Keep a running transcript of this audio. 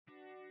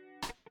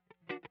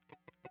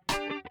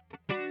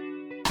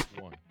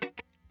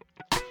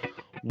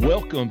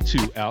Welcome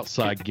to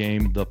Outside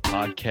Game, the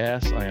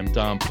podcast. I am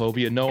Don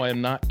Povia. No, I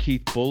am not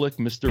Keith Bullock.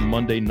 Mr.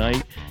 Monday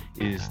Night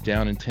is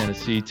down in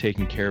Tennessee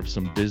taking care of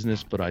some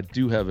business, but I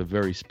do have a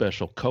very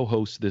special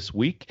co-host this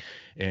week,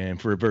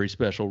 and for a very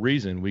special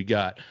reason. We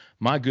got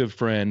my good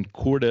friend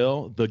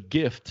Chordale, the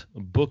Gift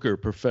Booker,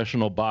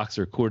 professional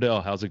boxer.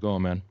 Chordale, how's it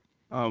going, man?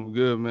 I'm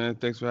good, man.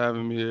 Thanks for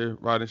having me here,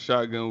 riding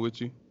shotgun with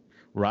you.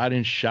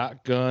 Riding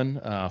shotgun,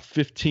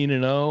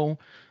 15-0.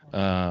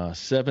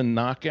 7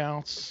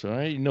 knockouts. All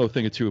right, you know a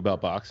thing or two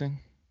about boxing.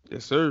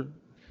 Yes, sir.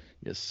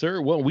 Yes,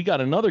 sir. Well, we got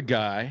another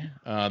guy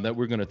that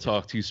we're going to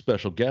talk to,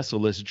 special guest. So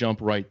let's jump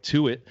right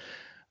to it.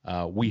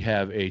 We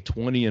have a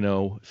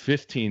 20-0,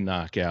 15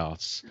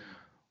 knockouts.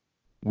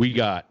 We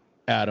got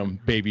Adam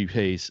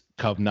Babyface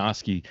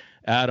Kownacki.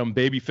 Adam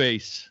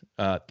Babyface,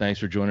 thanks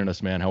for joining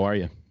us, man. How are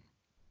you?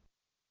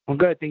 I'm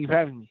good. Thank you for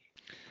having me.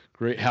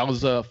 Great.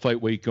 How's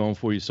fight week going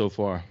for you so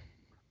far?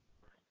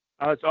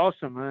 It's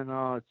awesome,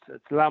 man.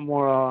 It's a lot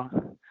more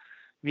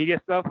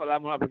media stuff, a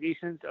lot more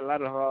obligations, a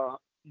lot of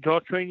jaw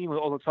training with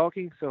all the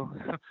talking. So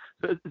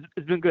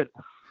it's been good.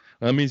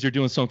 That means you're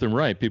doing something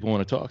right. People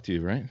want to talk to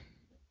you, right?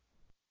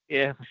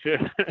 Yeah, for sure.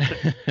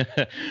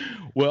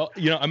 Well,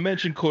 I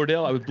mentioned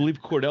Chordale. I would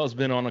believe Chordale's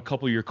been on a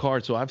couple of your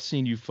cards, so I've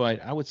seen you fight,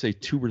 I would say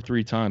 2 or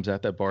 3 times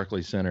at that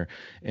Barclay Center.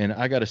 And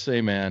I got to say,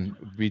 man,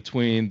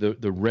 between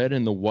the red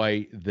and the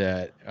white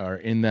that are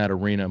in that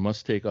arena,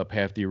 must take up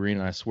half the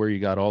arena. I swear you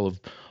got all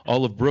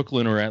of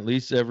Brooklyn, or at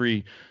least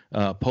every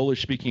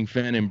Polish-speaking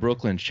fan in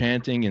Brooklyn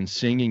chanting and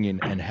singing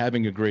and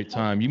having a great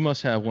time. You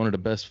must have one of the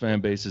best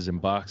fan bases in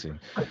boxing.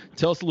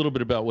 Tell us a little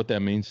bit about what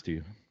that means to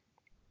you.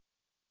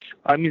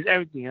 It means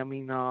everything. I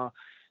mean,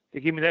 they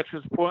gave me the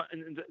extra support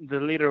in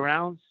the later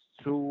rounds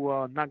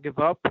to not give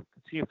up,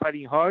 continue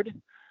fighting hard,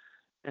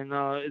 and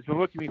it's been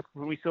working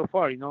for me so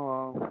far. It's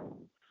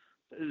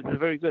been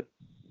very good.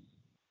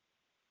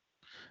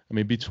 I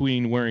mean,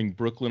 between wearing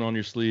Brooklyn on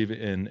your sleeve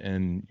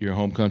and your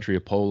home country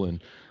of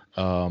Poland,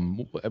 I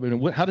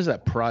mean, how does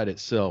that pride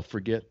itself?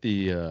 Forget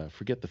the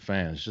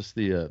fans, just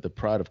the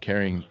pride of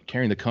carrying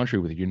the country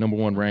with you. You're number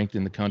 1 ranked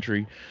in the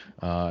country,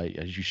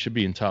 as you should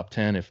be in top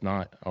 10, if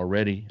not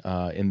already,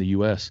 in the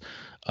U.S.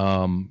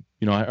 I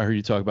heard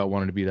you talk about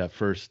wanting to be that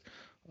first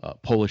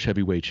Polish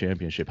heavyweight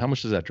championship. How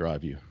much does that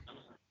drive you?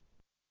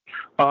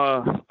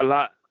 A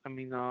lot. I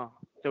mean,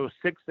 there were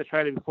 6 that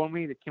tried it before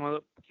me. They came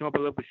up a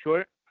little bit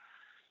short.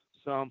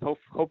 So I'm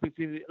hoping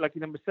to be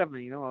lucky number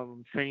 7.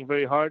 I'm training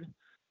very hard.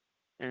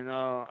 And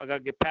I got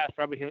to get past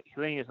Robert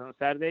Helenius on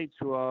Saturday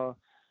to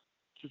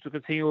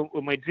continue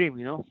with my dream,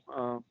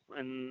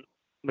 And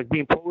like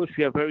being Polish,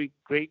 we have very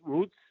great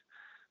roots.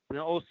 And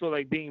also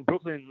like being in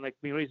Brooklyn, like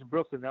being raised in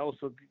Brooklyn, that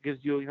also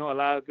gives you, a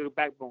lot of good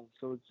backbone.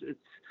 So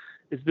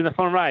it's been a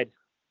fun ride.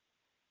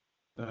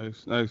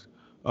 Nice.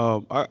 I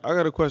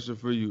got a question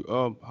for you.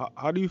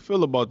 How do you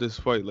feel about this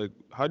fight? Like,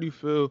 how do you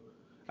feel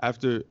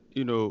after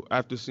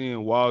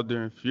seeing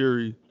Wilder and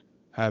Fury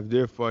have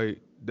their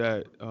fight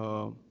that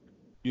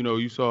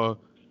you saw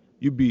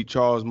you beat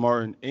Charles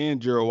Martin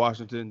and Gerald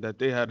Washington, that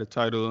they had a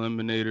title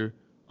eliminator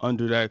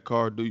under that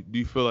card. Do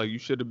you feel like you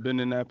should have been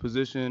in that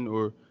position,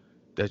 or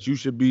that you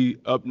should be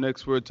up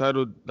next for a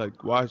title?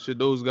 Like, why should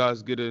those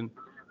guys get an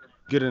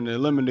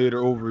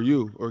eliminator over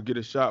you, or get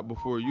a shot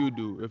before you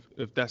do?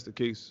 If that's the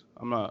case,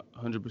 I'm not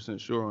 100%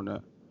 sure on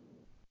that.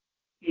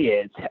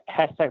 Yeah, it's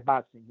hashtag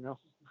boxing.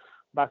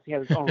 Boxing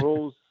has its own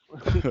rules,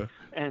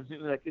 and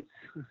like it's.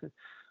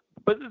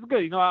 But it's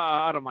good,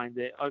 I don't mind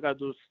it. All I gotta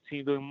do is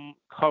continue doing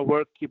hard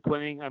work, keep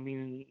winning. I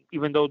mean,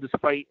 even though this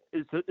fight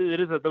it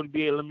is a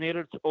WBA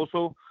eliminator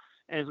also,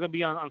 and it's gonna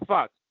be on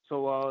Fox.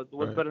 So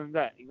what's better than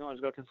that? I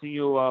just gotta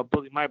continue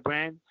building my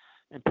brand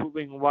and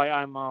proving why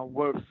I'm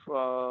worth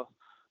a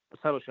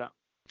title shot.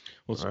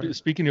 Well,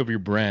 speaking of your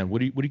brand,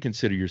 what do you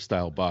consider your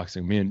style of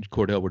boxing? Me and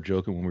Chordale were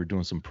joking when we were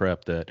doing some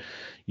prep that,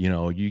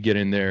 you get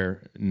in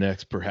there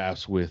next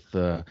perhaps with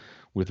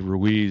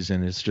Ruiz,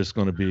 and it's just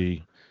going to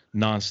be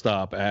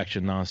nonstop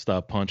action,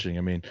 nonstop punching.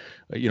 I mean,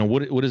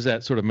 what is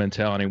that sort of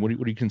mentality? What do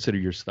you consider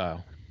your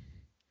style?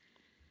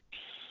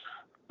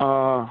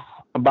 A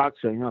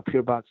boxer,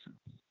 pure boxer.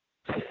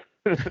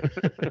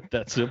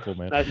 That's simple,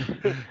 man.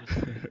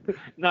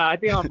 No, I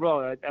think I'm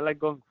raw. I like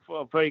going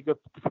for a very good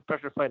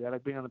pressure fight. I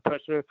like being under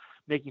pressure,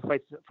 making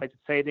fights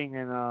exciting,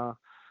 and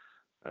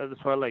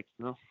that's what I like.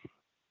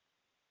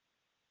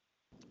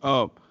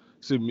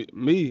 See,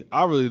 me,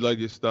 I really like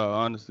your style,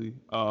 honestly.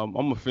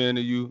 I'm a fan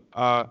of you.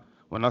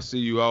 When I see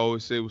you, I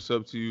always say what's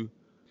up to you.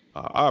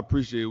 I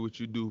appreciate what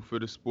you do for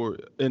the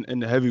sport, in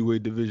the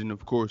heavyweight division,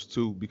 of course,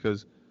 too,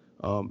 because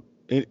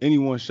any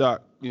one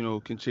shot,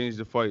 can change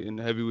the fight in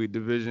the heavyweight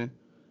division.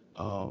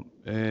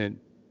 And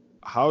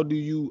how do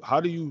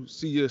you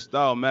see your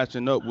style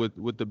matching up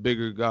with the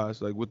bigger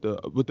guys, like with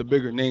the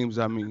bigger names?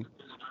 I mean,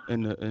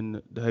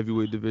 in the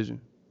heavyweight division.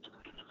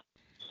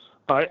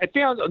 I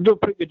think I'll do a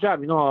pretty good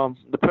job.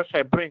 The pressure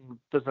I bring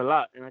does a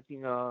lot, and I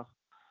think a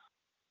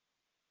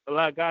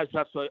lot of guys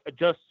have to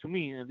adjust to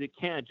me, and if they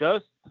can't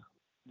adjust,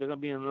 they're gonna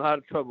be in a lot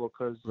of trouble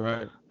because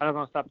I'm not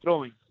gonna stop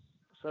throwing.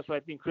 So that's why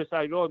I think Chris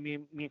Iroh, me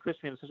and Chris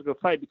made such a good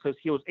fight because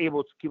he was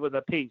able to keep up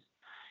that pace.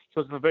 He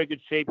was in a very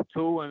good shape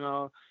too, and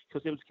he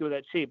was able to keep up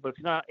that shape. But if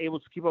you're not able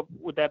to keep up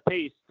with that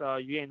pace,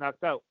 you get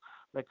knocked out.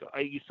 Like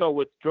you saw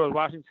with George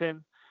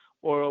Washington,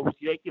 or with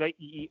the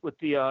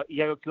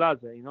Iago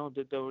Kilaza. You know,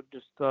 they were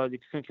just they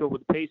couldn't keep up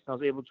with the pace, and I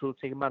was able to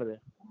take him out of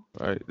there.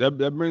 All right.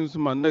 That brings us to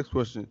my next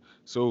question.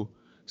 So,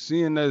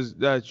 seeing as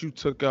that you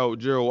took out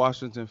Gerald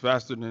Washington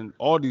faster than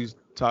all these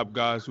top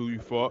guys who you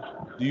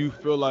fought, do you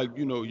feel like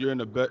you're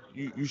in a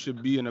you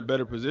should be in a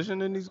better position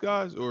than these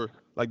guys, or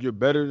like you're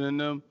better than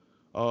them?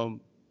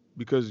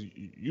 Because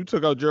you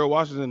took out Gerald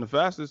Washington the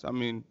fastest. I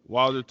mean,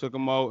 Wilder took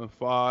him out in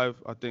 5.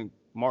 I think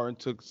Martin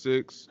took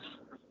 6.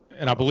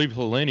 And I believe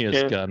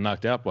Helenius got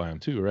knocked out by him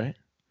too, right?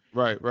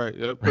 Right.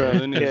 Yep.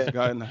 Helenius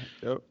got knocked.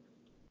 Yep.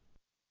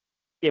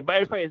 Yeah, but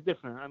every fight is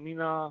different.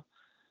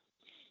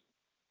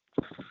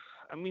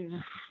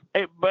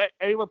 But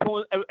everyone,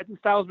 I think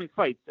styles make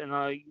fights, and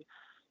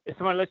if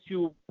someone lets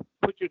you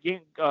put your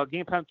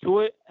game plan to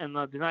it, and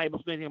they're not able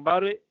to do anything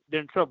about it,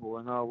 they're in trouble.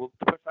 And with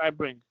the pressure I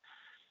bring,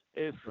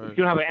 if you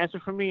don't have an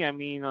answer for me,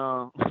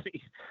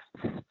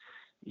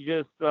 you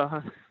just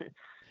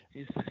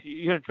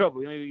you're in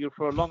trouble. You're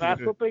for a long ass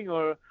whooping,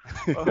 or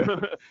you're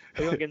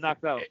gonna get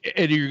knocked out.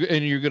 And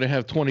you're gonna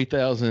have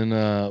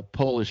 20,000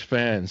 Polish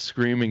fans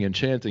screaming and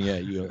chanting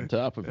at you on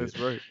top of it. That's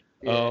right.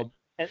 Yeah.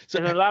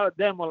 And a lot of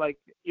them were like,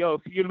 "Yo,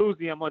 if you lose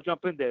me, I'm gonna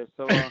jump in there."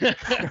 So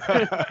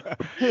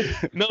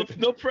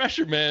no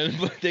pressure, man.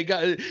 But they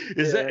got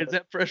is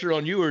that pressure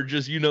on you, or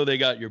just they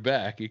got your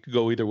back? It could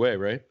go either way,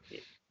 right?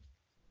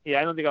 Yeah,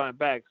 I don't think I went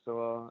back.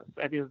 So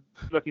I think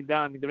looking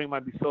down, the ring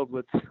might be filled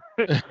with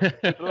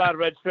a lot of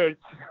red shirts.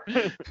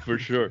 For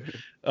sure.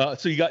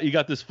 So you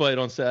got this fight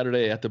on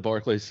Saturday at the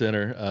Barclay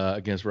Center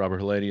against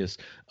Robert Helenius.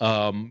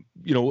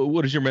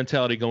 What is your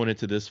mentality going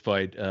into this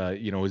fight? Are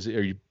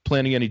you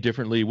planning any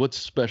differently? What's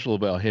special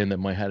about him that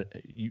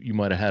you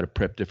might have had to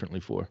prep differently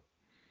for?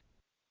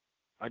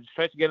 I just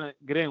tried to get in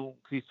because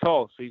he's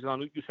tall, so he's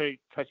gonna try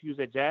to use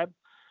that jab.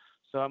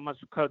 So I must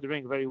cut the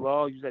ring very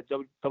well, use that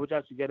double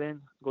jab to get in,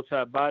 go to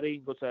that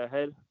body, go to that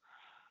head.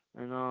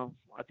 And I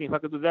think if I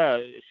could do that,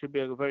 it should be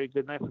a very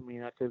good night for me.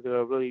 And I could get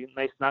a really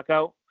nice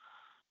knockout.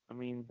 It's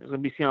going to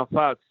be seen on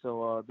Fox,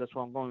 so that's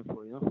what I'm going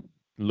for,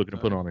 Looking to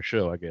put on a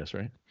show, I guess,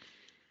 right?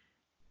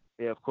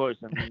 Yeah, of course.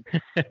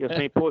 If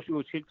any poor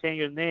people change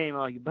your name,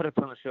 you better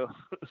put on a show.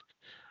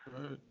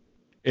 Right.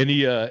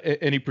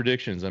 Any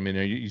predictions?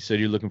 You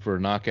said you're looking for a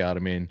knockout.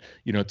 Talking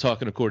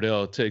to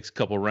Chordale, it takes a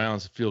couple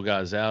rounds to feel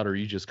guys out, or are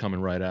you just coming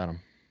right at him?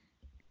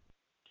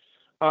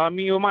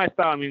 With my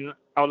style,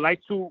 I would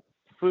like to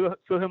feel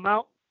him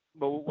out,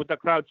 but with the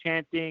crowd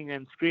chanting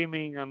and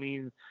screaming,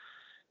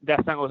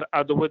 that thing goes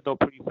out the window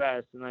pretty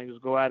fast, and I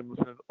just go at him with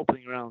the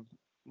opening round.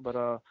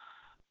 But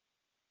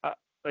I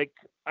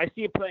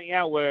see it playing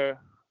out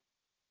where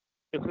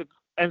if it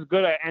ends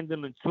good, I end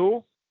him in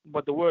 2.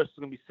 But the worst is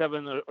going to be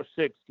 7 or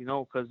 6,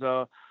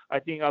 because I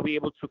think I'll be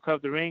able to cover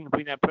the ring,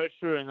 bring that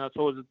pressure, and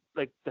towards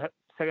the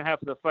second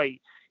half of the fight,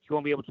 he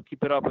won't be able to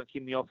keep it up and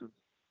keep me off him.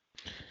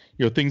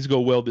 Things go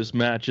well this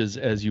match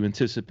as you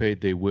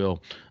anticipate they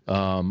will.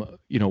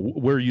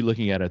 Where are you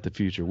looking at the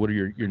future? What are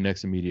your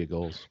next immediate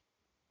goals?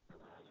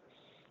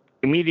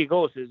 Immediate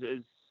goals is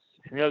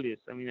Helenius.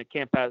 I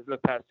can't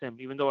look past him.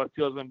 Even though I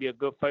feel it's going to be a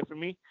good fight for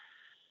me,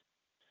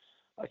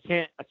 I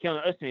can't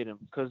underestimate him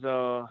because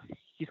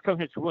he's come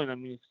here to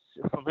win.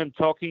 From him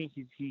talking,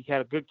 he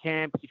had a good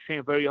camp. He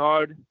trained very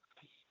hard.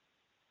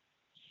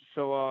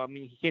 So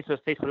he came to the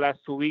States for the last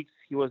 2 weeks.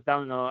 He was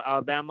down in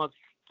Alabama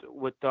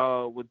with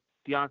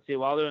Deontay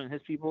Wilder and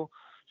his people.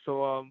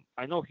 So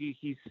I know he's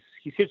here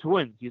to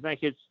win. He's not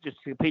here just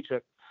to get a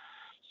paycheck.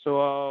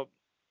 So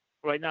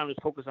right now I'm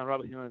just focused on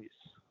Robert Helenius.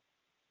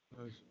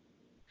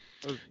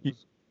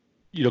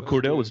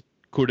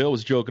 Chordale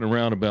was joking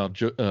around about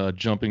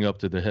jumping up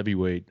to the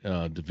heavyweight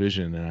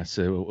division, and I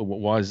said,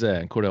 "Why is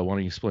that?" And Chordale, why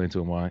don't you explain to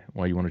him why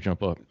you want to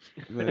jump up?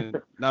 Man,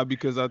 not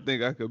because I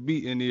think I could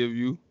beat any of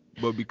you,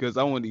 but because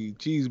I want to eat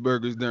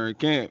cheeseburgers during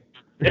camp.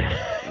 Yeah,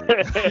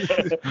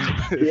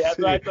 that's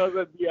what I thought it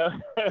would be. I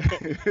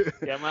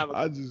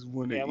just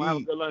want to eat. I'm gonna have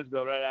a good lunch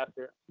though right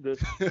after this.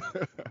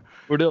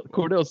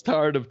 Chordale's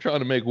tired of trying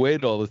to make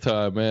weight all the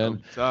time, man.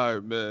 I'm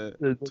tired, man.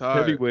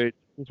 Heavyweight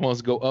just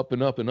wants to go up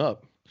and up and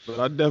up. But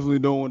I definitely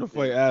don't want to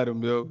fight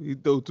Adam, yo. He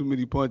throw too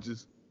many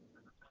punches.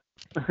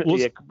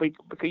 Yeah,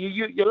 because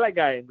you're that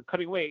guy in the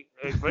cutting weight.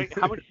 Right?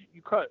 How much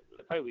you cut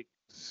the fight week?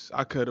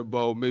 I cut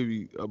about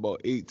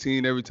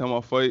 18 every time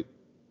I fight.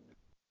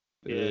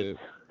 Yeah.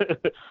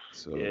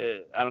 So. Yeah,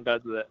 I don't gotta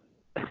do that.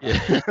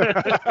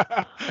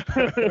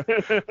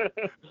 Yeah.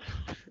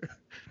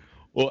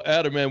 Well,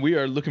 Adam, man, we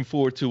are looking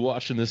forward to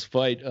watching this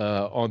fight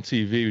on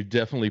TV.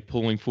 Definitely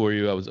pulling for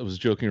you. I was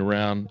joking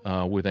around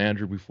with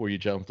Andrew before you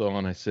jumped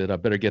on. I said I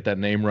better get that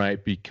name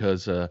right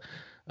because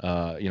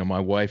my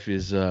wife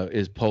is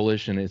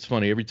Polish, and it's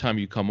funny every time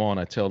you come on,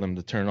 I tell them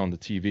to turn on the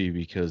TV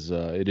because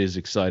it is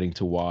exciting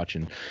to watch.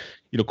 And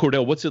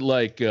Chordale, what's it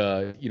like,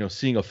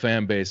 seeing a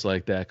fan base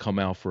like that come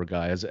out for a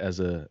guy as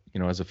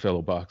a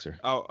fellow boxer?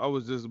 I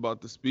was just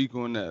about to speak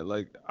on that.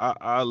 Like,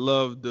 I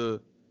love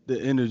the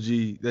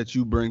energy that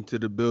you bring to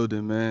the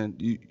building, man.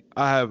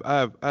 I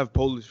have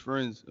Polish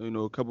friends,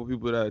 a couple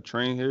people that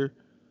train here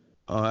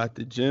at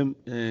the gym,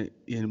 and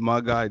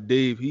my guy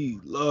Dave, he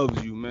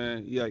loves you,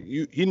 man.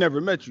 He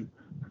never met you,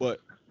 but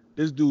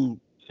this dude,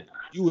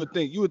 you would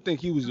think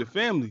he was your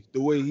family,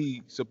 the way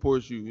he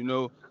supports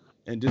you,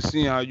 and just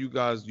seeing how you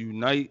guys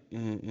unite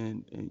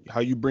and how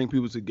you bring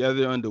people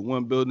together under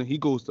one building. He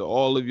goes to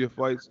all of your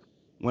fights.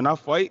 When I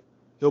fight,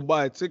 he'll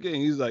buy a ticket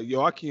and he's like,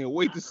 yo, I can't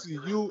wait to see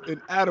you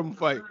and Adam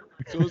fight.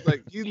 So it's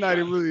like he's not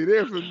even really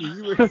there for me. He's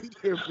really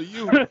there for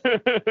you.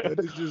 And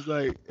it's just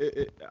like,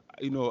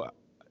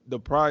 the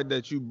pride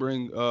that you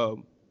bring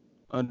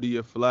under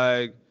your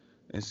flag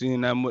and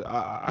seeing that much,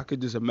 I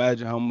could just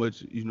imagine how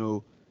much,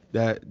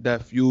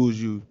 that fuels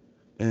you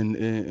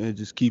and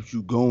just keeps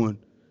you going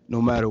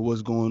no matter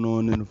what's going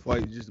on in the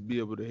fight. Just to be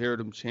able to hear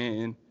them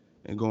chanting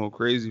and going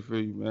crazy for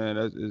you, man,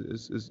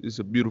 it's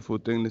a beautiful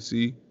thing to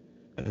see.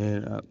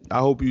 And I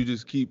hope you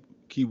just keep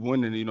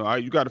winning.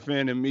 You got a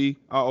fan in me.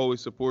 I always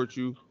support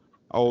you.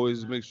 I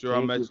always make sure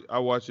I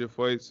watch your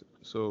fights.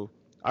 So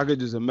I could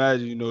just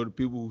imagine, the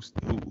people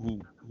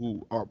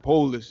who are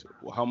Polish,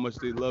 how much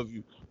they love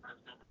you.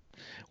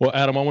 Well,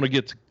 Adam, I want to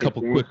get to a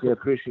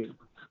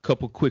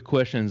couple quick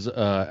questions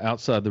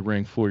outside the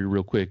ring for you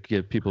real quick,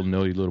 get people to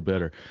know you a little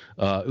better.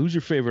 Who's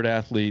your favorite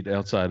athlete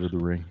outside of the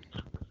ring?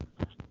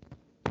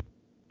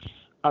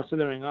 Outside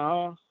the ring,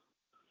 I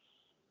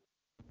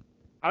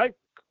like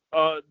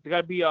they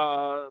gotta be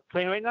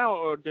playing right now,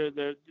 or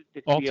they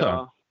all be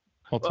time.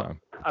 All time.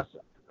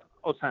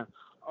 All time.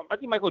 I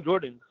think Michael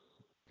Jordan.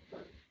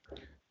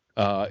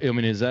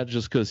 Is that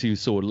just because he was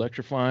so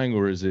electrifying,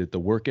 or is it the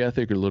work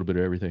ethic, or a little bit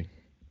of everything?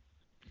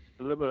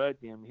 A little bit of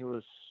everything.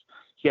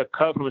 He got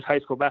cut from his high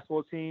school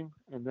basketball team,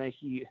 and then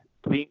he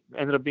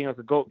ended up being like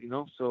a GOAT.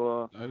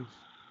 So nice.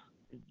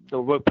 The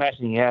work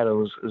passion he had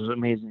was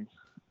amazing.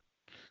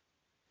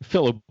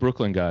 Fellow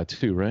Brooklyn guy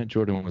too, right?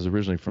 Jordan was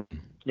originally from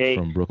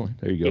Brooklyn.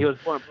 There you go. He was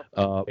born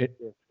in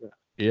Brooklyn.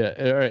 Yeah.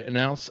 All right. And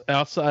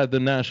outside the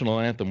national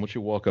anthem, what's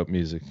your walk-up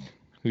music?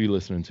 Who are you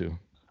listening to?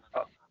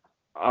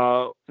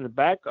 In the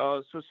back,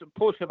 so some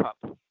Polish hip hop.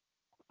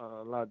 A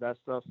lot of that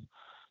stuff.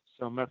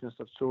 Some American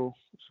stuff too.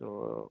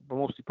 So, but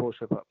mostly Polish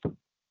hip hop.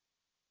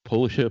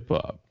 Polish hip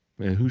hop.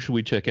 And who should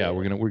we check out?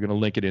 We're gonna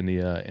link it in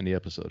the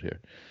episode here.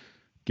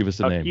 Give us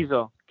the name.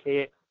 Kizo.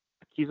 Kizo.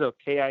 Kizo.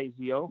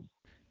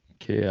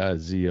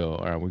 Kizo.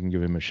 All right, we can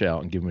give him a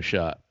shout and give him a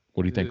shot.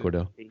 What do you think,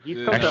 Chordale?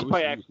 He's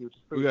actually.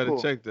 We gotta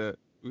check that.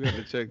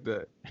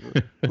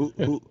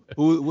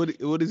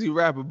 What does he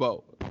rap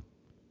about?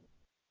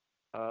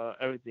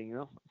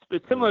 Everything,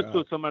 It's similar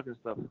to some American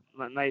stuff.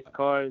 Nice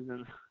cars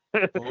and.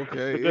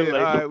 Okay. Yeah.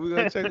 All right, we're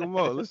gonna check him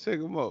out. Let's check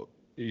him out.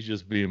 He's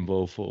just being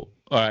boastful.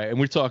 All right, and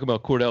we're talking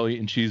about Chordale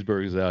eating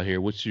cheeseburgers out here.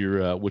 What's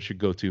your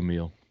go-to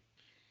meal?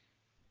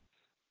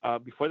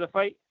 Before the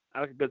fight,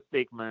 I like a good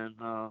steak, man.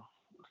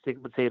 Steak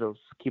and potatoes.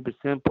 Keep it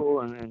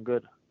simple and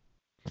good.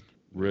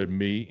 Red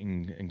meat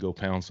and go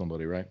pound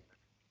somebody, right?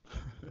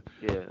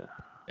 Yeah.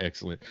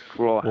 Excellent.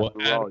 Raw,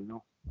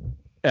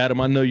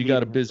 Adam, I know you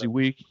got a busy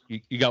week.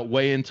 You got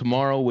weigh-in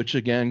tomorrow, which,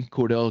 again,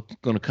 Chordale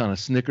going to kind of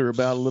snicker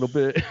about a little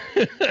bit.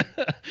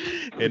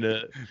 and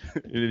then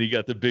you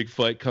got the big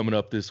fight coming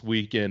up this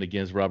weekend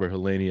against Robert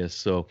Helenius.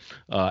 So,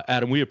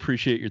 Adam, we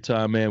appreciate your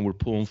time, man. We're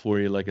pulling for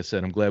you. Like I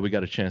said, I'm glad we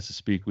got a chance to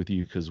speak with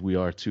you because we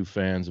are two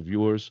fans of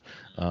yours,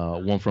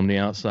 one from the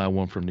outside,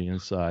 one from the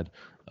inside.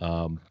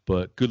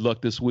 But good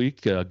luck this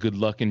week. Good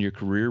luck in your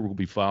career. We'll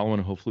be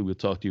following. Hopefully, we'll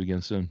talk to you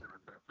again soon.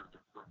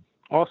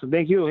 Awesome,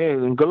 thank you. Hey,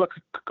 and good luck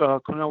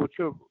coming out with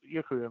your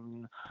career.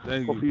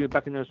 Thank hopefully you. You're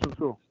back in there soon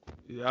too.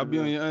 Yeah, I'll be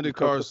on your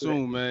undercard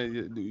soon,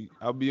 man.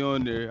 I'll be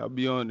on there.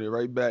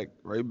 Right back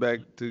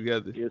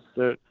together. Yes,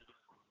 sir.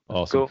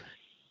 Awesome. Cool.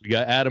 We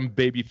got Adam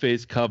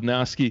Babyface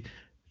Kownacki.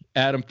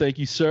 Adam, thank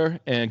you, sir.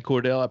 And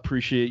Chordale, I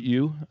appreciate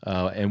you.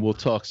 And we'll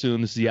talk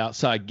soon. This is the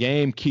Outside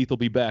Game. Keith will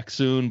be back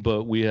soon,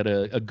 but we had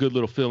a good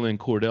little fill-in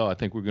Chordale. I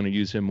think we're going to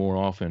use him more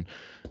often.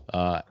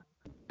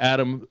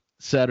 Adam,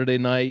 Saturday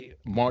night,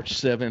 March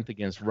 7th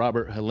against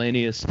Robert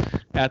Helenius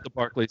at the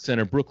Barclay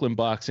Center. Brooklyn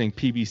Boxing,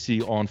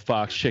 PBC on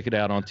Fox. Check it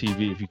out on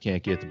TV if you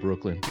can't get to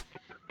Brooklyn.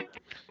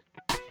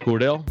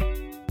 Chordale,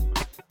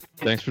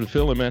 thanks for the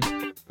fill-in,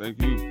 man.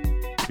 Thank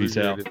you. Peace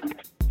out.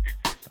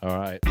 All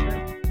right.